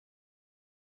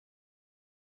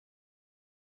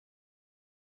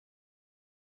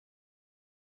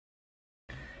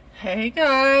Hey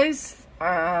guys,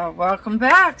 welcome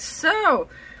back. So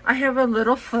I have a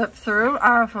little flip through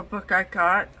of a book I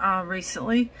got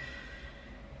recently,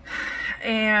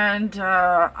 and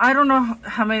I don't know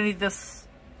how many this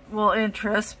will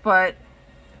interest, but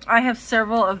I have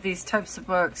several of these types of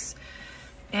books,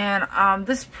 and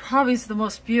this probably is the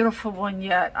most beautiful one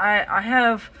yet. I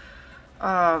have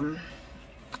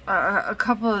a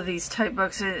couple of these type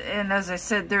books, and as I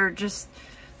said, they're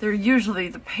usually,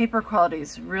 the paper quality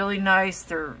is really nice.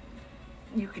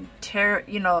 You can tear,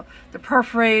 they're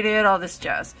perforated, all this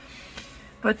jazz.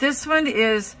 But this one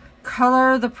is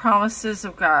Color the Promises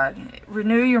of God.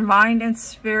 Renew your mind and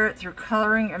spirit through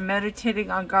coloring and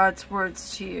meditating on God's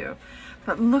words to you.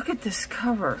 But look at this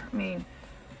cover. I mean,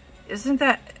 isn't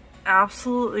that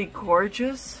absolutely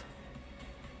gorgeous?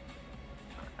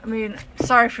 I mean,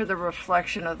 sorry for the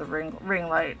reflection of the ring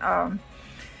light,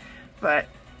 but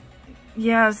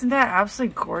yeah, isn't that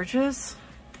absolutely gorgeous?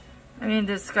 I mean,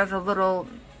 it's got the little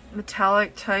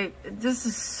metallic type. This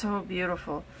is so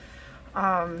beautiful.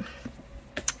 And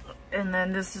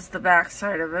then this is the back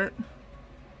side of it.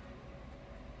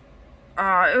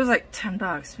 It was like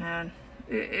 $10, man.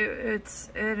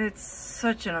 It's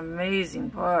such an amazing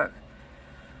book.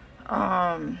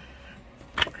 I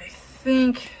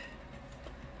think,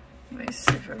 let me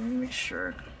see if I can make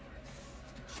sure.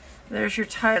 There's your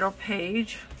title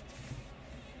page.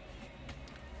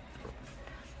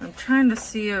 I'm trying to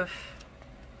see if,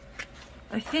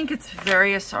 I think it's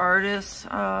various artists,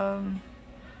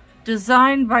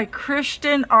 designed by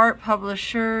Christian Art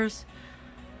Publishers,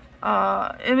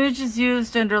 images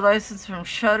used under license from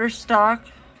Shutterstock.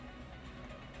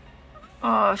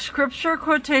 Scripture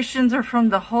quotations are from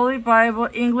the Holy Bible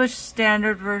English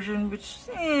Standard Version, which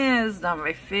is not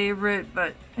my favorite,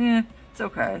 but it's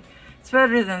okay. It's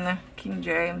better than the King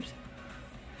James.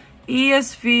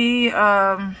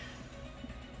 ESV,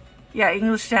 yeah,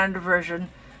 English Standard Version.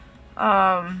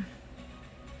 And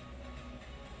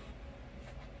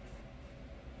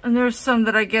there's some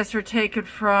that I guess are taken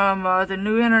from the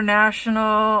New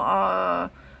International.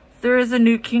 There is a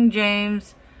New King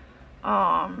James,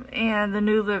 and the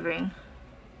New Living.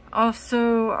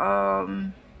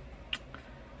 Also,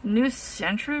 New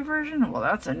Century Version. Well,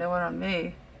 that's a new one on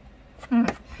me.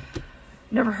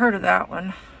 Never heard of that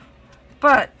one.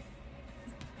 But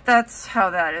that's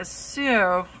how that is.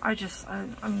 So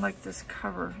I'm like, this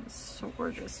cover is so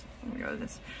gorgeous. Oh my god,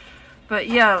 this. But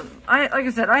yeah, like I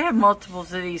said, I have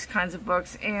multiples of these kinds of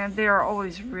books, and they are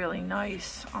always really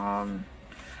nice.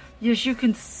 As you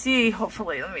can see,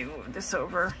 hopefully, let me move this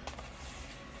over,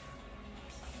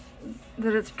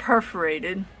 that it's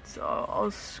perforated. So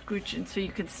I'll scooch in so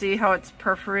you can see how it's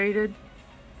perforated.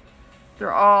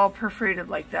 They're all perforated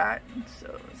like that.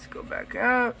 So let's go back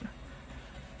out.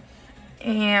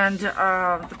 And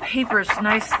the paper is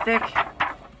nice, thick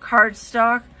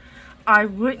cardstock. I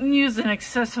wouldn't use an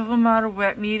excessive amount of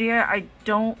wet media. I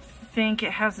don't think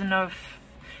it has enough.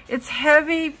 It's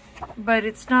heavy, but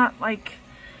it's not like,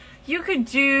 you could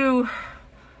do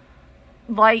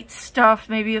light stuff,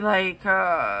 maybe like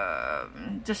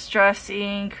Distress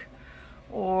ink,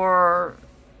 or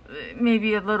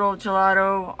maybe a little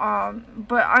gelato,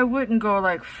 but I wouldn't go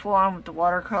like full on with the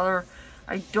watercolor.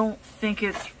 I don't think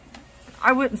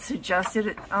I wouldn't suggest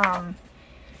it.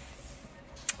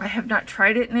 I have not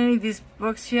tried it in any of these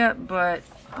books yet, but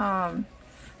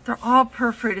they're all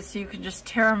perforated, so you can just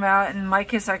tear them out. In my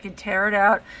case, I can tear it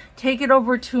out, take it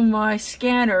over to my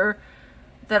scanner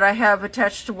that I have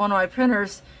attached to one of my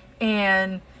printers,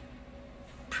 and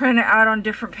print it out on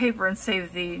different paper and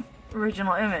save the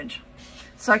original image.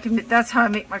 So that's how I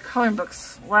make my coloring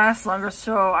books last longer.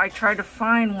 So I try to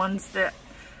find ones that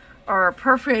are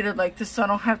perforated like this, so I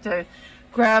don't have to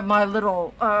grab my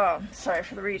little, sorry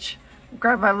for the reach,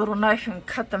 grab my little knife and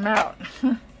cut them out.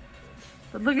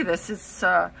 But look at this. It's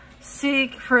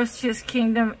seek first his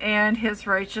kingdom and his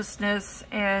righteousness,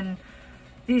 and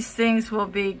these things will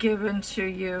be given to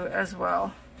you as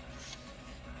well.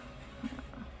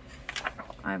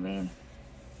 I mean,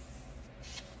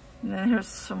 and then here's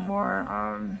some more.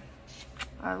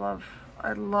 I love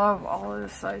all of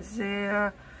this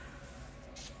Isaiah.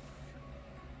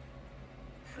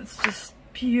 It's just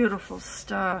beautiful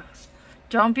stuff.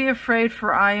 Don't be afraid,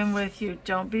 for I am with you.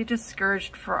 Don't be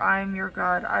discouraged, for I am your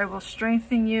God. I will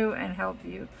strengthen you and help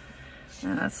you.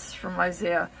 And that's from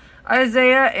Isaiah.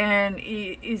 Isaiah and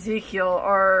Ezekiel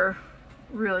are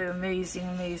really amazing,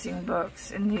 amazing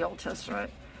books in the Old Testament.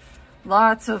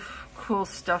 Lots of cool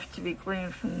stuff to be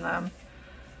gleaned from them.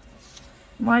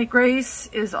 My grace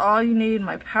is all you need.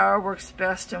 My power works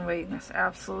best in weakness.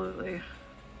 Absolutely.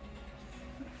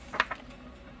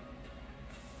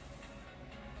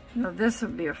 Now this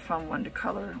would be a fun one to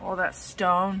color. All that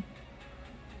stone.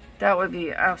 That would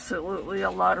be absolutely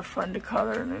a lot of fun to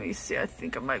color. Let me see, I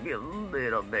think it might be a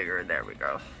little bigger. There we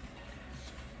go.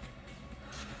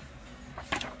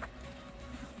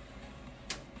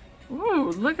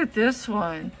 Ooh, look at this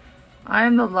one. I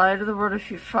am the light of the world. If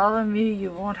you follow me,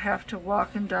 you won't have to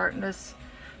walk in darkness,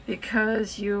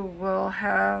 because you will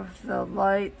have the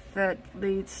light that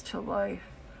leads to life.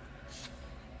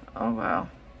 Oh, wow.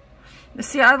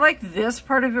 See, I like this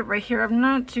part of it right here. I'm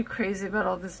not too crazy about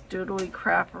all this doodly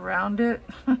crap around it.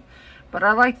 But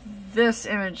I like this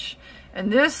image.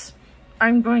 And this,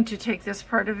 I'm going to take this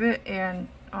part of it and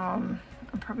I'm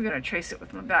probably going to trace it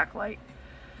with my backlight.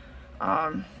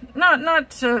 Not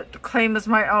to claim as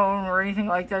my own or anything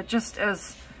like that, just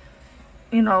as,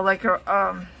 you know, like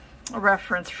a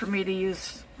reference for me to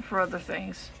use for other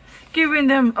things. Giving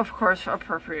them, of course,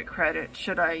 appropriate credit.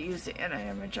 Should I use it in an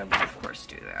image, I would, of course,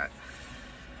 do that.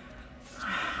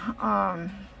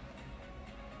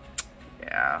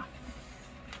 Yeah.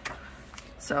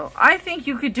 So I think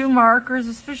you could do markers,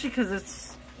 especially because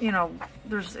it's, you know,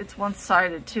 it's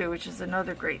one-sided too, which is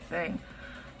another great thing.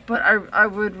 But I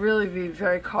would really be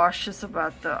very cautious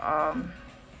about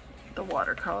the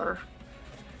watercolor.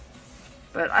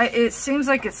 But it seems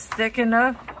like it's thick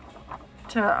enough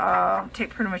to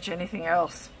take pretty much anything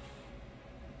else.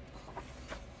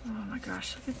 Oh my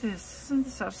gosh, look at this. Isn't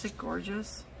this absolutely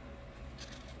gorgeous?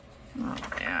 Oh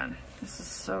man, this is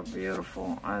so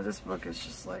beautiful. This book is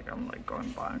just like, I'm like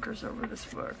going bonkers over this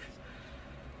book.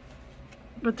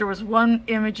 But there was one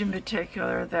image in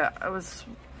particular that was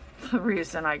the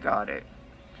reason I got it.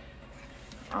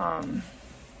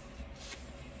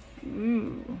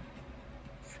 Ooh.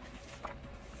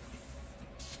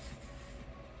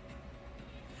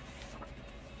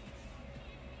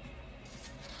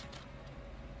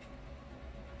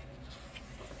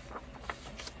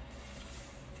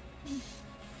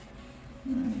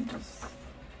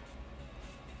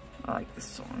 I like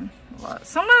this one a lot.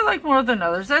 Some I like more than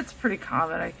others. That's pretty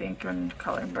common, I think, in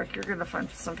coloring book. You're going to find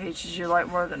some pages you like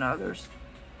more than others.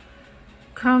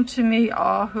 Come to me,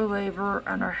 all who labor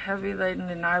and are heavy laden,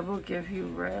 and I will give you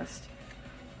rest.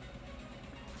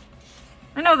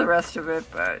 I know the rest of it,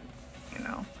 but, you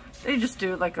know, they just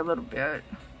do like a little bit.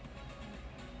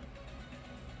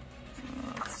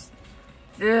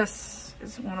 This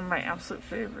is one of my absolute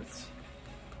favorites.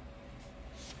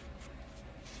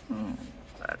 Oh,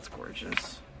 that's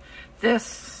gorgeous.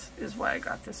 This is why I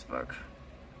got this book.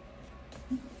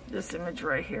 This image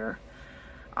right here.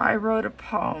 I wrote a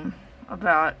poem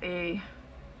about a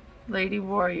lady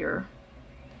warrior,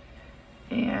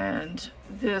 and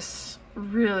this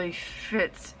really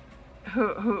fits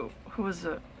who was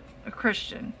a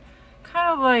Christian. Kind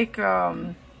of like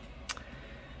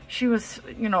she was,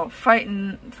 you know,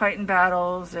 fighting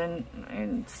battles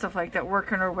and stuff like that,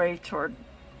 working her way toward,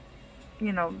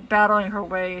 you know, battling her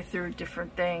way through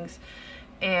different things.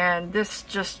 And this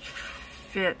just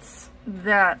fits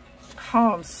that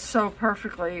poem so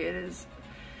perfectly.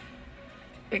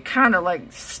 It kind of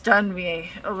like stunned me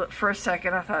for a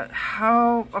second. I thought,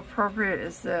 how appropriate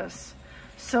is this?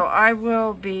 So I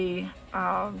will be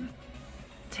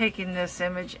taking this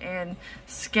image and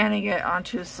scanning it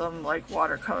onto some like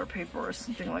watercolor paper or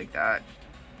something like that,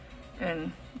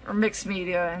 or mixed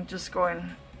media, and just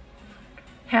going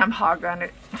ham hog on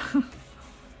it.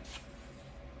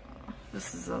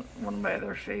 This is one of my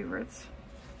other favorites.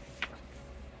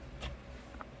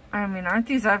 I mean, aren't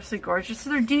these absolutely gorgeous?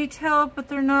 They're detailed, but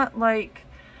they're not like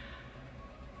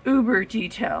uber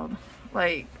detailed,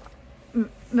 like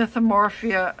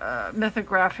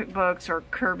mythographic books or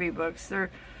Kirby books. They're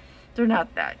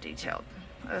not that detailed,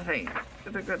 I think,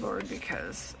 the good Lord,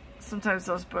 because sometimes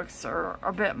those books are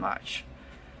a bit much.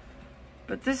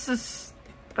 But this is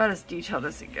about as detailed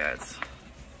as it gets.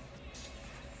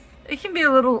 It can be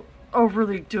a little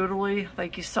overly doodly,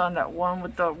 like you saw in that one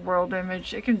with the world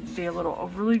image. It can be a little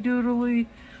overly doodly,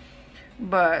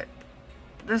 but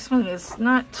this one is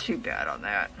not too bad on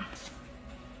that.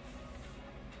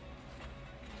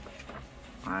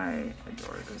 I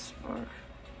adore this book.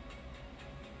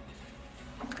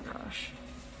 Oh my gosh.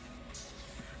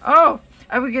 Oh,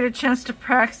 I would get a chance to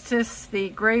practice the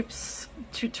grapes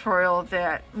tutorial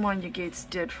that Monya Gates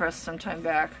did for us some time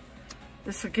back.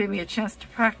 This will give me a chance to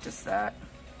practice that.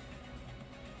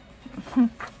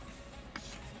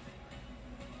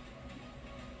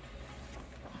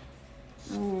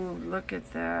 Ooh, look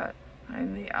at that.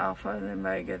 I'm the alpha and the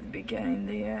omega, the beginning,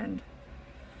 the end.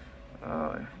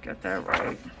 Oh, got that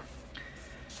right.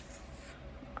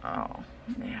 Oh,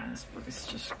 man, this book is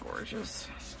just gorgeous.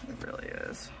 It really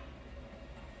is.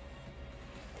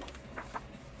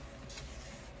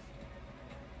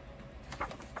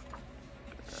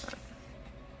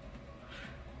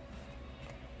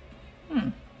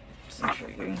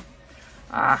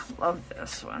 Ah, love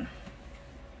this one.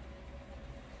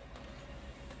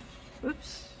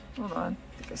 Oops, hold on.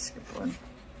 I think I skipped one.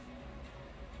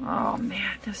 Oh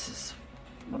man, this is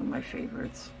one of my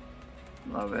favorites.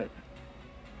 Love it.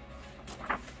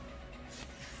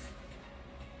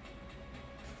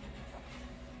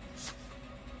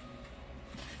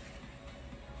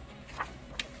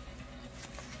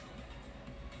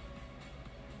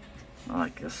 I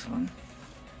like this one.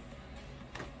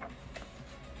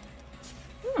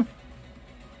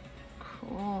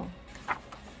 Cool.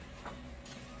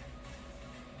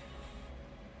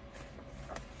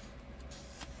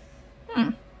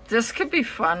 This could be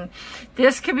fun.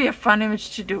 This could be a fun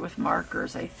image to do with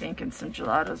markers, I think, and some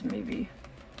gelatos maybe.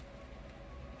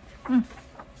 You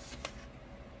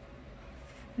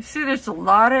see, there's a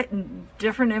lot of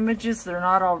different images. They're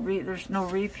not all, there's no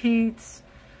repeats.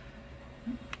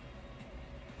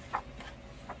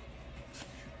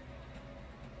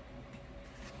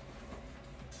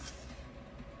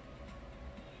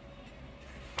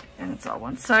 And it's all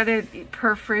one-sided,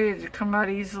 perforated, to come out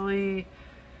easily.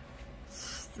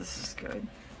 This is good.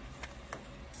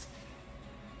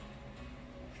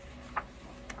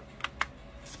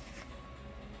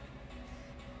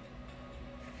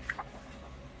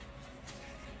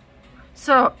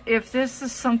 So if this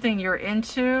is something you're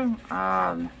into,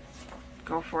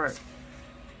 go for it.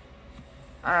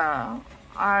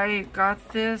 I got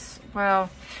this,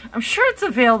 well, I'm sure it's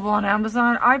available on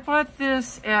Amazon. I bought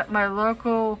this at my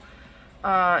local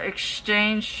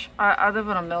exchange. I live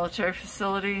in a military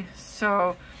facility,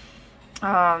 so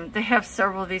they have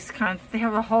several of these kinds. They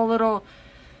have a whole little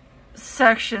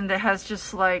section that has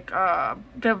just like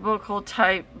biblical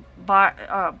type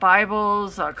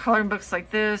Bibles, coloring books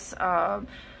like this,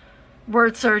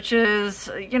 word searches,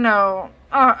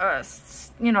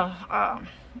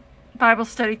 Bible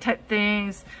study type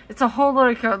things. It's a whole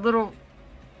like a little,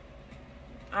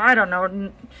 I don't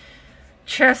know,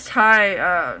 chest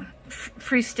high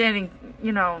freestanding,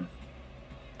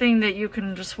 thing that you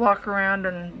can just walk around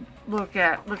and look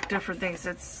different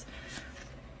things.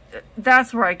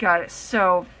 That's where I got it.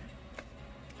 So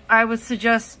I would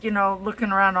suggest,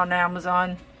 looking around on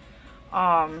Amazon,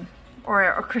 or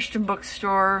a Christian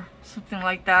bookstore, something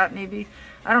like that, maybe.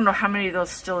 I don't know how many of those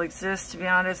still exist, to be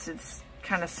honest. It's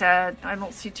kind of sad. I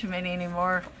don't see too many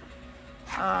anymore.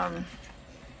 Oh,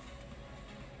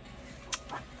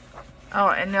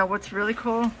 and now what's really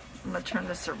cool, I'm gonna turn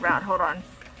this around, hold on.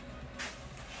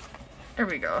 There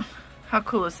we go. How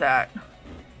cool is that?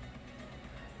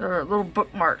 There are little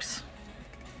bookmarks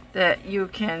that you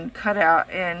can cut out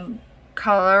and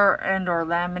color and or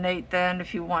laminate then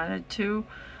if you wanted to.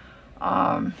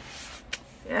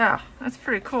 Yeah, that's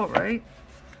pretty cool, right?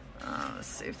 Let's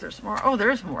see if there's more. Oh,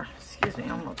 there's more. Excuse me,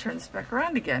 I'm gonna turn this back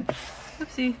around again.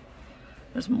 Oopsie.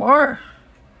 There's more.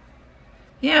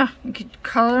 Yeah, you could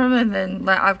color them, and then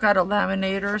I've got a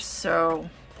laminator, so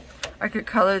I could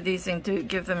color these and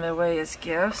give them away as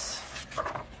gifts.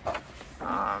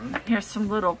 Here's some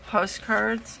little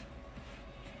postcards.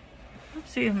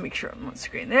 Oopsie, let me make sure I'm on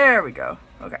screen. There we go.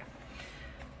 Okay.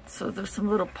 So there's some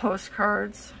little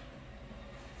postcards.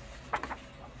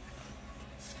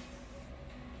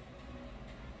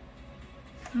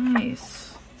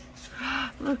 Nice.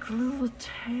 Look, little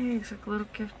tags, like little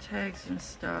gift tags and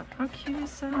stuff. How cute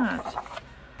is that?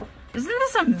 Isn't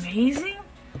this amazing?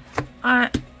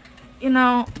 I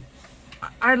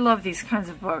love these kinds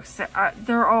of books.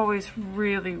 They're always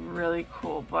really, really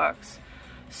cool books.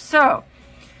 So,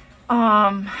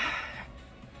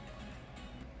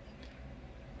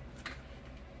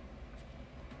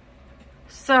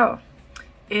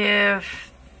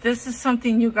 if this is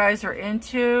something you guys are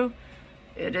into,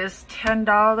 it is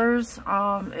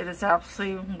 $10. It is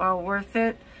absolutely well worth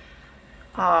it.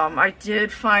 I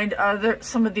did find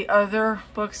some of the other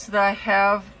books that I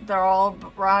have. They're all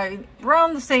right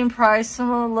around the same price.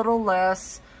 Some are a little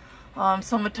less,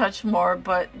 some a touch more.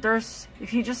 But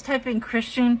if you just type in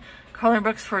Christian coloring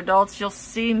books for adults, you'll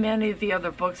see many of the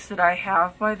other books that I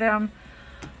have by them.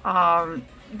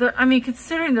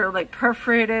 Considering they're like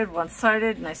perforated,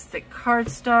 one-sided, nice thick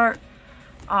cardstock.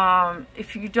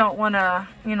 If you don't want to,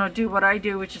 do what I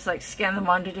do, which is like scan them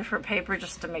onto different paper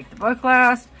just to make the book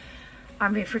last.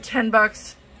 For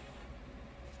 $10,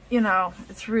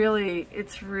 it's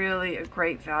really a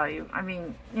great value.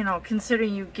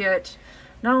 Considering you get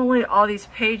not only all these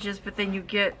pages, but then you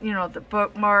get, the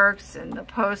bookmarks and the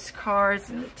postcards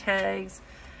and the tags.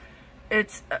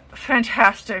 It's a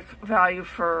fantastic value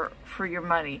for your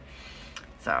money.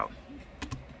 So,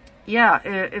 yeah,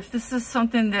 if this is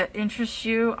something that interests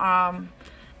you,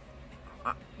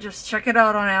 just check it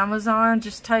out on Amazon.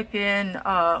 Just type in,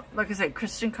 like I said,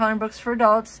 Christian coloring books for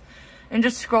adults, and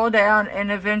just scroll down,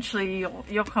 and eventually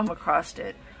you'll come across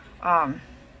it.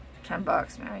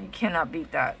 $10, man, you cannot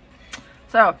beat that.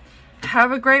 So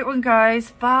have a great one,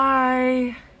 guys.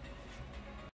 Bye.